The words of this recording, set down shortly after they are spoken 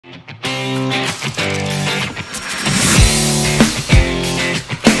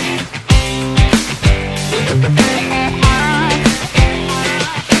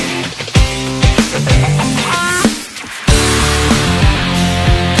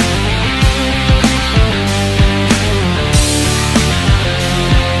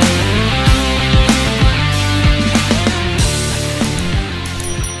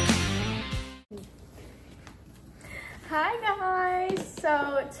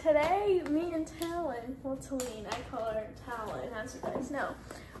today, me and Talon, well, Talene, I call her Talon, as you guys know,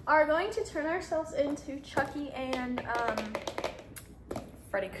 are going to turn ourselves into Chucky and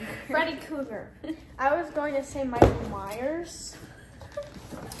Freddy Cougar. Freddy Cougar. I was going to say Michael Myers.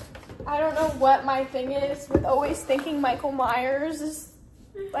 I don't know what my thing is with always thinking Michael Myers is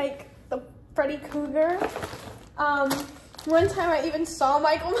like the Freddy Cougar. One time I even saw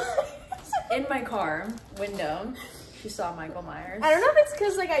Michael Myers. In my car window, she saw Michael Myers. I don't know if it's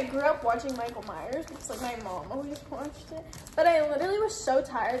because like I grew up watching Michael Myers, because like my mom always watched it. But I literally was so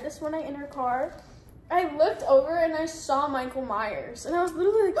tired this one night in her car. I looked over and I saw Michael Myers, and I was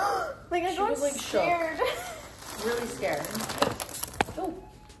literally like, I got like scared. Really scared. Oh.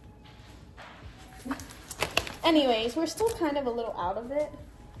 Anyways, we're still kind of a little out of it.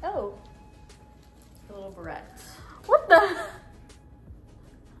 Oh. A little barrette. What the?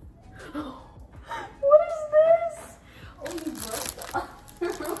 What is this? Oh, you broke that.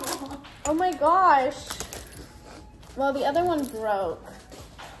 Oh my gosh. Well, the other one broke.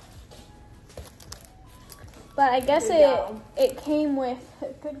 But I guess it came with,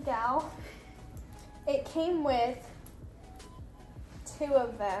 good gal. It came with 2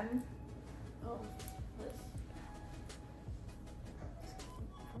 of them. Oh,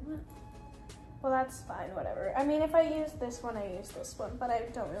 Well, that's fine, whatever. I mean, if I use this one, I use this one, but I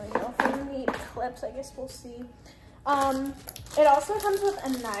don't really know if we need clips. I guess we'll see. It also comes with a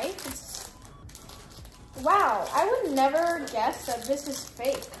knife. Wow, I would never guess that this is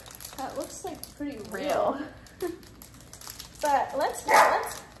fake. That looks like pretty real. But let's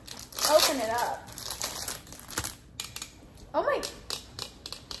open it up. Oh my.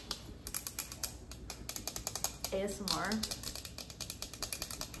 ASMR.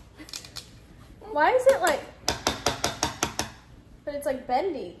 Why is it like, but it's like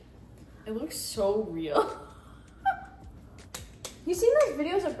bendy. It looks so real. You seen those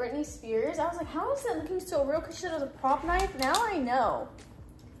videos of Britney Spears? I was like, how is it looking so real? Because she has a prop knife. Now I know.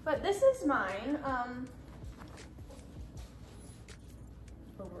 But this is mine.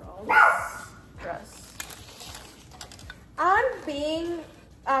 Overall dress. I'm being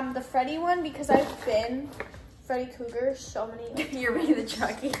the Freddy one because I've been Freddy Cougar so many times. You're being the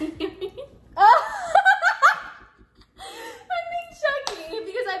Chucky. I'm being Chucky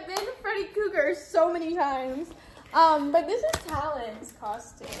because I've been Freddy Cougar so many times. But this is Talon's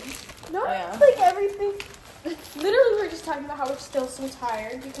costume. No, it's like everything. Literally, we were just talking about how we're still so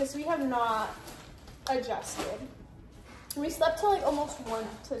tired because we have not adjusted. We slept till like almost 1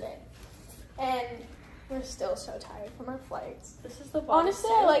 today, and we're still so tired from our flights. This is the honestly,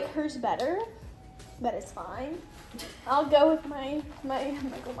 I like hers better, but it's fine. I'll go with my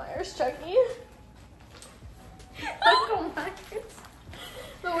Michael Myers Chucky. Michael Myers.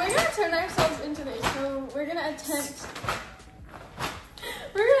 But we're gonna turn ourselves into this. So we're gonna attempt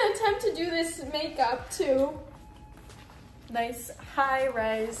to do this makeup too. Nice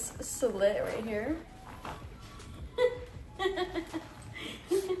high-rise slit right here.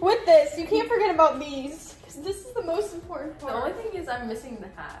 With this, you can't forget about these because this is the most important part. The only thing is I'm missing the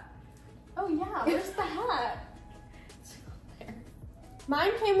hat. Oh yeah, where's the hat? It's not there.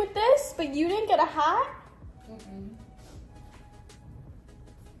 Mine came with this, but you didn't get a hat? Mm-mm.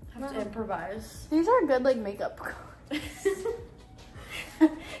 Have to improvise. These are good like makeup.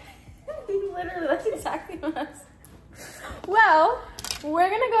 Literally, that's exactly what I was. Well, we're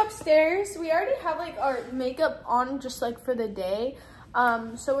gonna go upstairs. We already have like our makeup on just like for the day.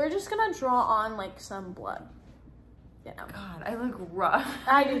 So we're just gonna draw on like some blood. You know. God, I look rough.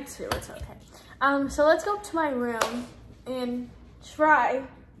 I do too, it's okay. So let's go up to my room and try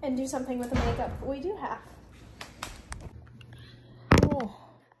and do something with the makeup we do have. Oh.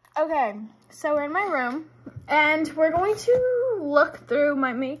 Okay, so we're in my room and we're going to look through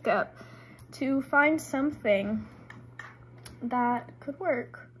my makeup to find something that could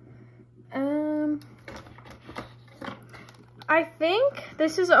work. I think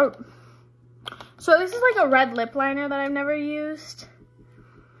this is like a red lip liner that I've never used.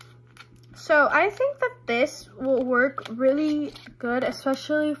 So I think that this will work really good,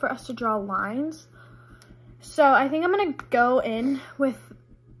 especially for us to draw lines. So I think I'm gonna go in with,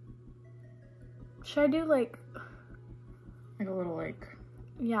 should I do like a little like,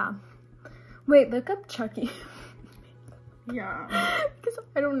 yeah. Wait, look up Chucky. yeah. Because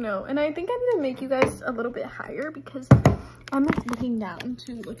I don't know. And I think I need to make you guys a little bit higher because I'm like looking down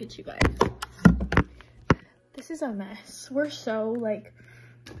to look at you guys. This is a mess. We're so like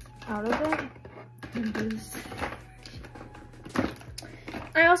out of it.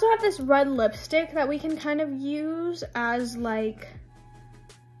 I also have this red lipstick that we can kind of use as like,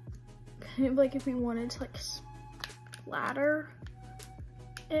 kind of like if we wanted to like splatter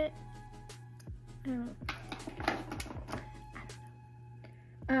it.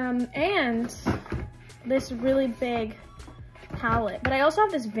 And this really big palette. But I also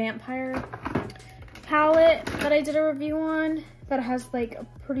have this vampire palette that I did a review on that has like a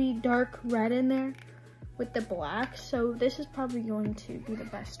pretty dark red in there with the black. So this is probably going to be the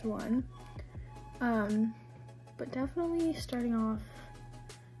best one. But definitely starting off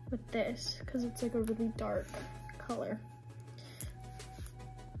with this because it's like a really dark color.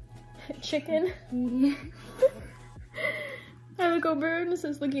 Chicken. I look over and it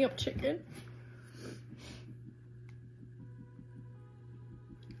says looking up chicken.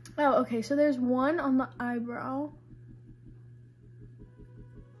 Oh, okay, so there's one on the eyebrow.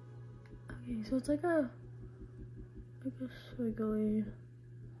 Okay, so it's like a squiggly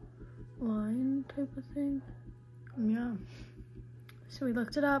line type of thing. Yeah. So we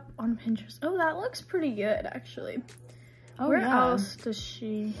looked it up on Pinterest. Oh, that looks pretty good, actually. Oh, where yeah. else does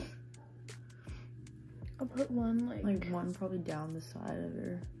she? I'll put one like one probably down the side of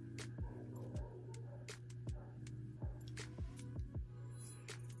her.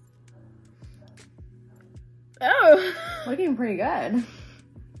 Oh, looking pretty good.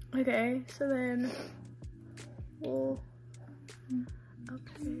 Okay, so then we'll.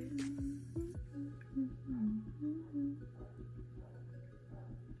 Okay.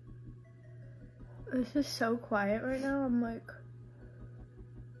 This is so quiet right now. I'm like.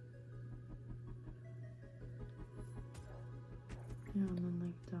 Yeah, and then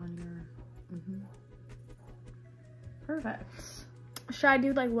like down your. Perfect. Should I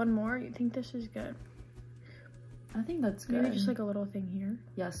do like one more? You think this is good? I think that's good. Maybe just like a little thing here.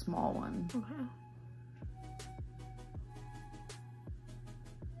 Yeah, small one. Okay.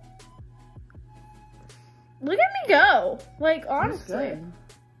 Look at me go! Like, honestly.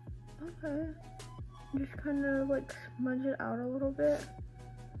 Okay. Just kind of like smudge it out a little bit.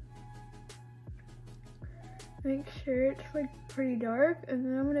 Make sure it's like pretty dark, and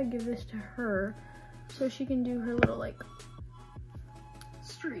then I'm gonna give this to her so she can do her little like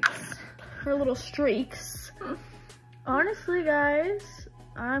streaks. Her little streaks. Honestly, guys,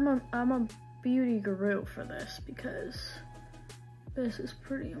 I'm a beauty guru for this because this is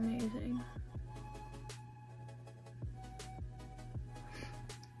pretty amazing.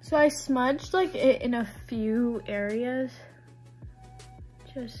 So I smudged like it in a few areas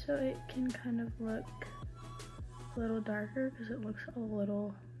just so it can kind of look a little darker because it looks a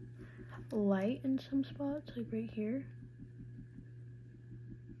little light in some spots, like right here.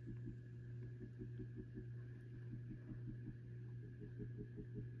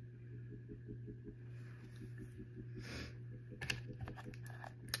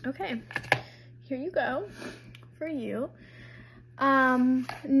 Okay, here you go for you.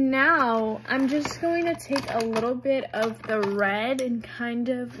 Now I'm just going to take a little bit of the red and kind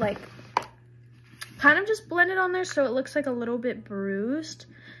of just blend it on there so it looks like a little bit bruised.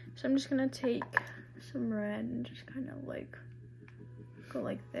 So I'm just gonna take some red and just kind of like go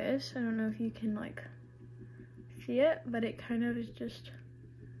like this. I don't know if you can like see it, but it kind of is just.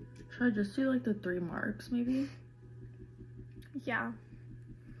 Should I just do like the 3 marks maybe? Yeah.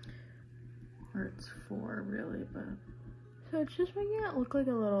 Or it's 4 really, but. So it's just making it look like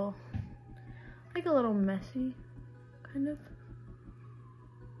a little messy, kind of.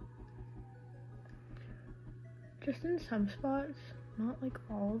 Just in some spots, not like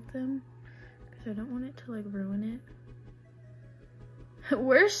all of them, because I don't want it to like ruin it.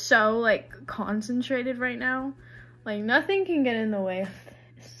 We're so like concentrated right now, like nothing can get in the way of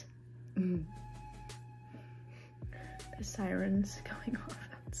this. The sirens going off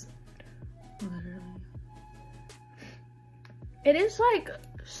outside. Literally. It is like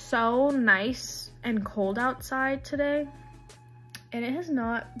so nice and cold outside today, and it has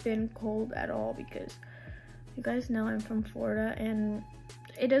not been cold at all because you guys know I'm from Florida and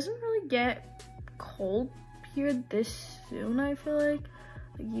it doesn't really get cold here this soon. I feel like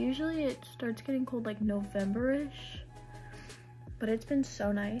usually it starts getting cold like November-ish, but it's been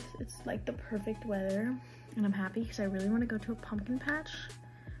so nice. It's like the perfect weather and I'm happy because I really want to go to a pumpkin patch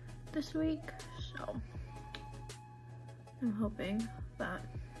this week, so I'm hoping that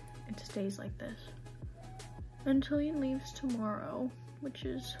it stays like this until he leaves tomorrow, which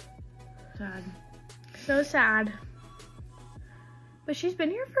is sad. So sad. But she's been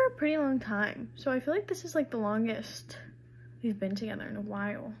here for a pretty long time, so I feel like this is like the longest we've been together in a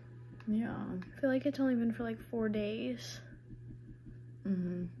while. Yeah. I feel like it's only been for like 4 days.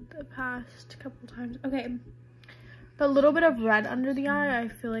 The past couple times. Okay. But a little bit of red under the eye, I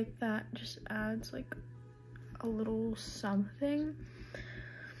feel like that just adds like a little something.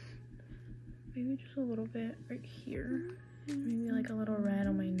 Maybe just a little bit right here. Maybe like a little red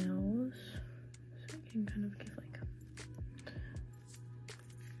on my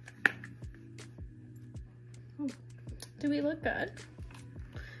Do we look good?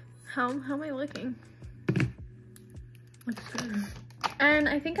 How am I looking? Looks good. And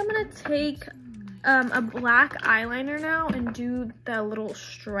I think I'm gonna take a black eyeliner now and do the little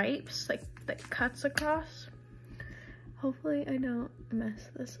stripes like that cuts across. Hopefully I don't mess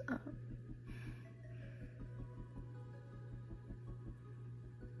this up.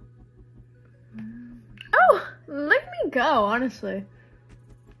 Oh, look at me go, honestly.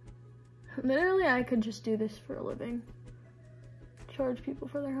 Literally, I could just do this for a living. Charge people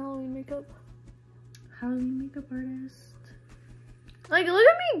for their Halloween makeup. Halloween makeup artist. Like, look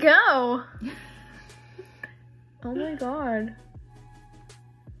at me go. Oh my god.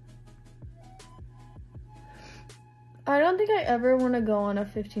 I don't think I ever want to go on a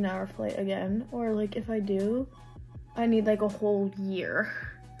 15-hour flight again. Or like, if I do, I need like a whole year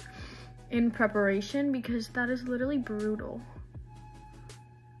in preparation because that is literally brutal.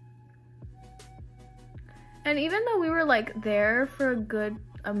 And even though we were like there for a good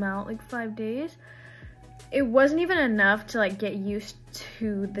amount, like 5 days, it wasn't even enough to like get used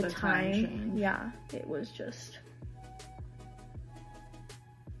to the time change. Yeah, it was just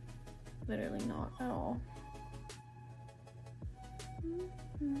literally not at all.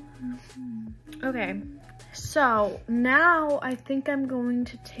 Okay, so now I think I'm going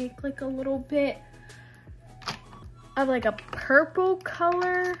to take like a little bit of like a purple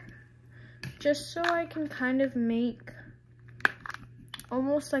color just so I can kind of make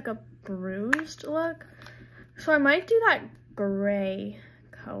almost like a bruised look. So I might do that gray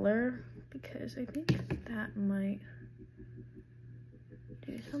color because I think that might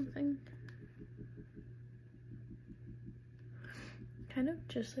do something. Kind of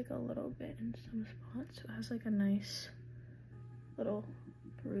just like a little bit in some spots so it has like a nice little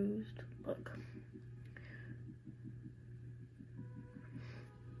bruised look.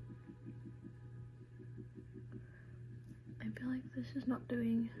 I feel like this is not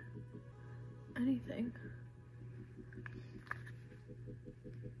doing anything.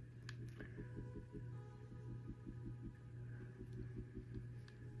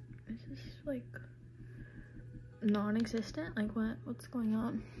 Is this like non-existent? Like what's going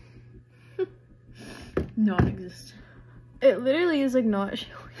on? Non-existent. It literally is like not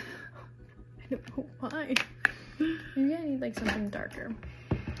showing up. I don't know why. Maybe I need like something darker.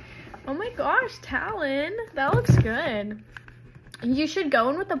 Oh my gosh, Talon, that looks good. You should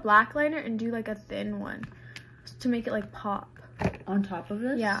go in with a black liner and do like a thin one to make it like pop. On top of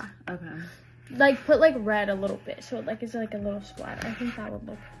this? Yeah. Okay. Like put like red a little bit so it like it's like a little splatter. I think that would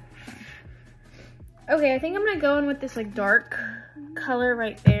look fun. Okay, I think I'm gonna go in with this like dark color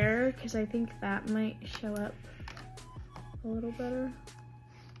right there because I think that might show up a little better.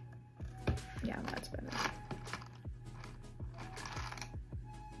 Yeah, that's better.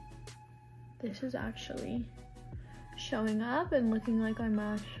 This is actually showing up and looking like I'm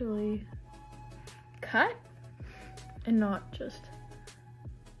actually cut and not just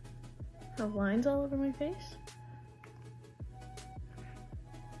have lines all over my face.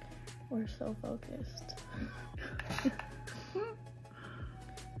 We're so focused.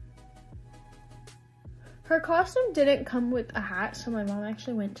 Her costume didn't come with a hat, so my mom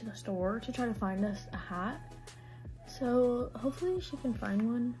actually went to the store to try to find us a hat. So hopefully she can find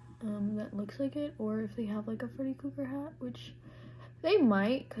one that looks like it, or if they have like a Freddy Krueger hat, which they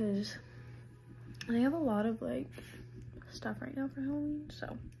might, because they have a lot of like stuff right now for Halloween.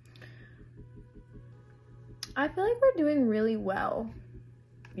 So I feel like we're doing really well.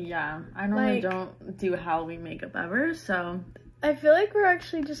 Yeah, I normally don't do Halloween makeup ever, so I feel like we're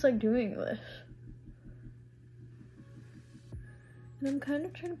actually just like doing this. And I'm kind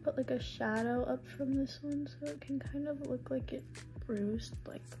of trying to put like a shadow up from this one so it can kind of look like it bruised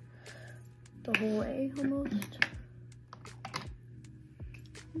like the whole way almost.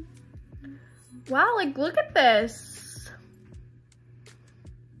 Wow, like look at this.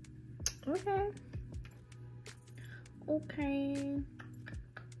 Okay. Okay.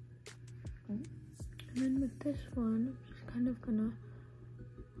 And then with this one, I'm just kind of gonna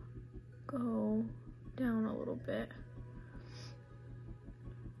go down a little bit.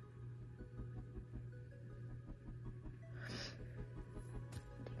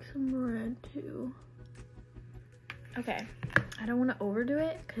 Take some red too. Okay, I don't want to overdo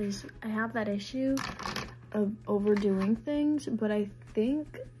it because I have that issue of overdoing things, but I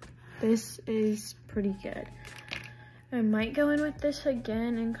think this is pretty good. I might go in with this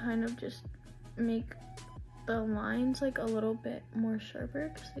again and kind of just make the lines like a little bit more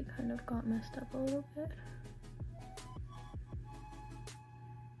sharper because they kind of got messed up a little bit.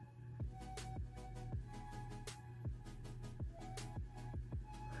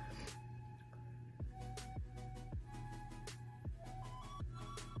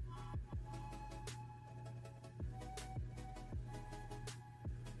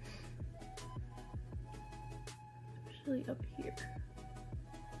 actually up here.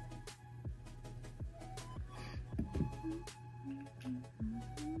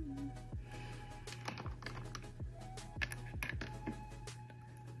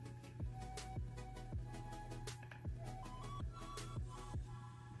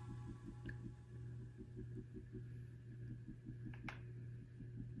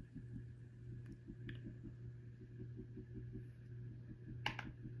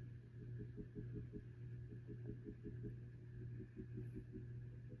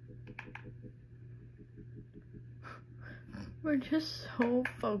 We're just so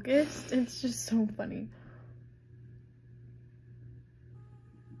focused. It's just so funny.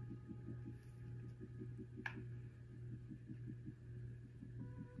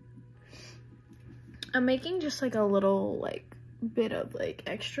 I'm making just like a little like bit of like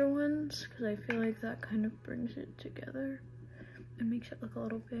extra ones because I feel like that kind of brings it together and makes it look a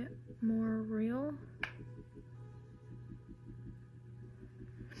little bit more real.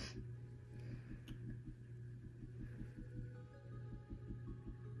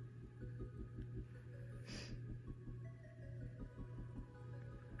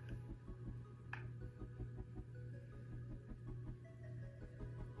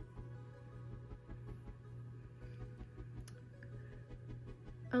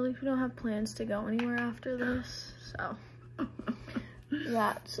 At least we don't have plans to go anywhere after this, so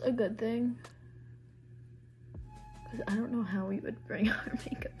that's a good thing. Because I don't know how we would bring our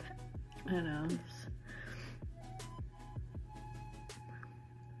makeup back. I know.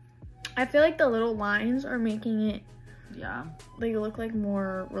 I feel like the little lines are making it, yeah, like look like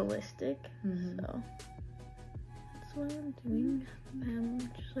more realistic. Mm-hmm. So that's what I'm doing.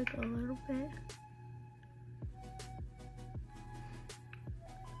 Just like a little bit.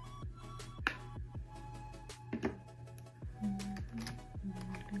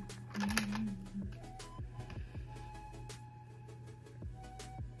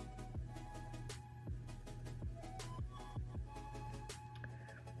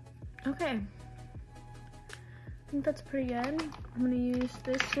 Okay, I think that's pretty good. I'm gonna use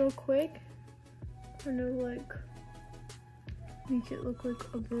this real quick, kind of like make it look like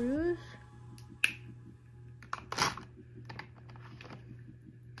a bruise.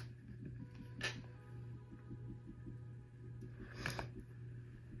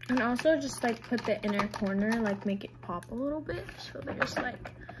 And also just like put the inner corner, like make it pop a little bit, so there's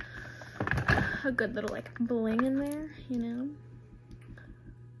like a good little like bling in there, you know?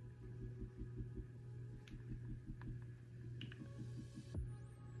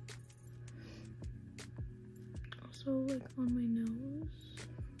 Also like on my nose.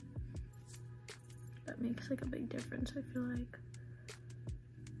 That makes like a big difference, I feel like.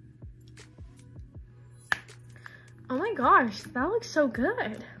 Oh my gosh, that looks so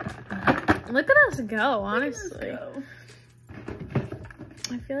good. Look at us go, honestly.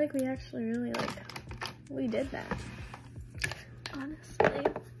 I feel like we actually really we did that. Honestly.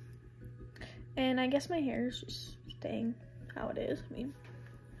 And I guess my hair is just staying how it is. I mean,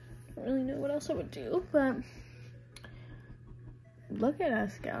 I don't really know what else I would do, but look at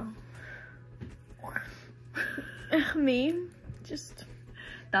us go. Me, just...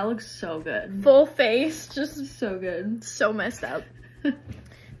 That looks so good. Full face, just so good. So messed up.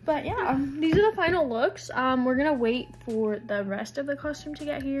 But yeah, these are the final looks. We're gonna wait for the rest of the costume to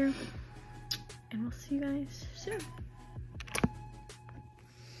get here, and we'll see you guys soon.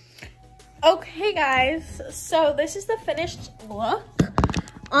 Okay guys, so this is the finished look.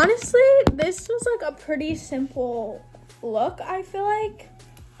 Honestly, this was like a pretty simple look, I feel like.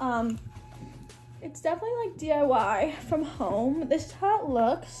 It's definitely like DIY from home. This is how it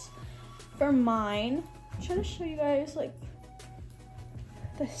looks for mine. I'm trying to show you guys like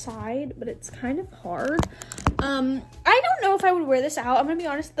the side, but it's kind of hard. I don't know if I would wear this out. I'm gonna be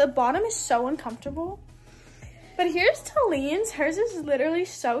honest, the bottom is so uncomfortable. But here's Talene's. Hers is literally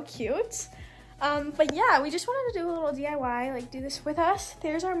so cute. But yeah, we just wanted to do a little DIY, like do this with us.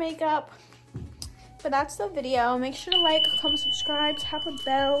 There's our makeup. But that's the video. Make sure to like, comment, subscribe, tap the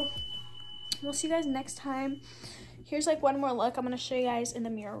bell. We'll see you guys next time. Here's like one more look. I'm gonna show you guys in the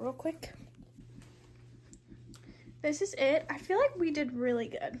mirror real quick. This is it. I feel like we did really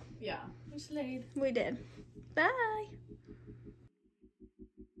good. Yeah, we slayed. We did. Bye.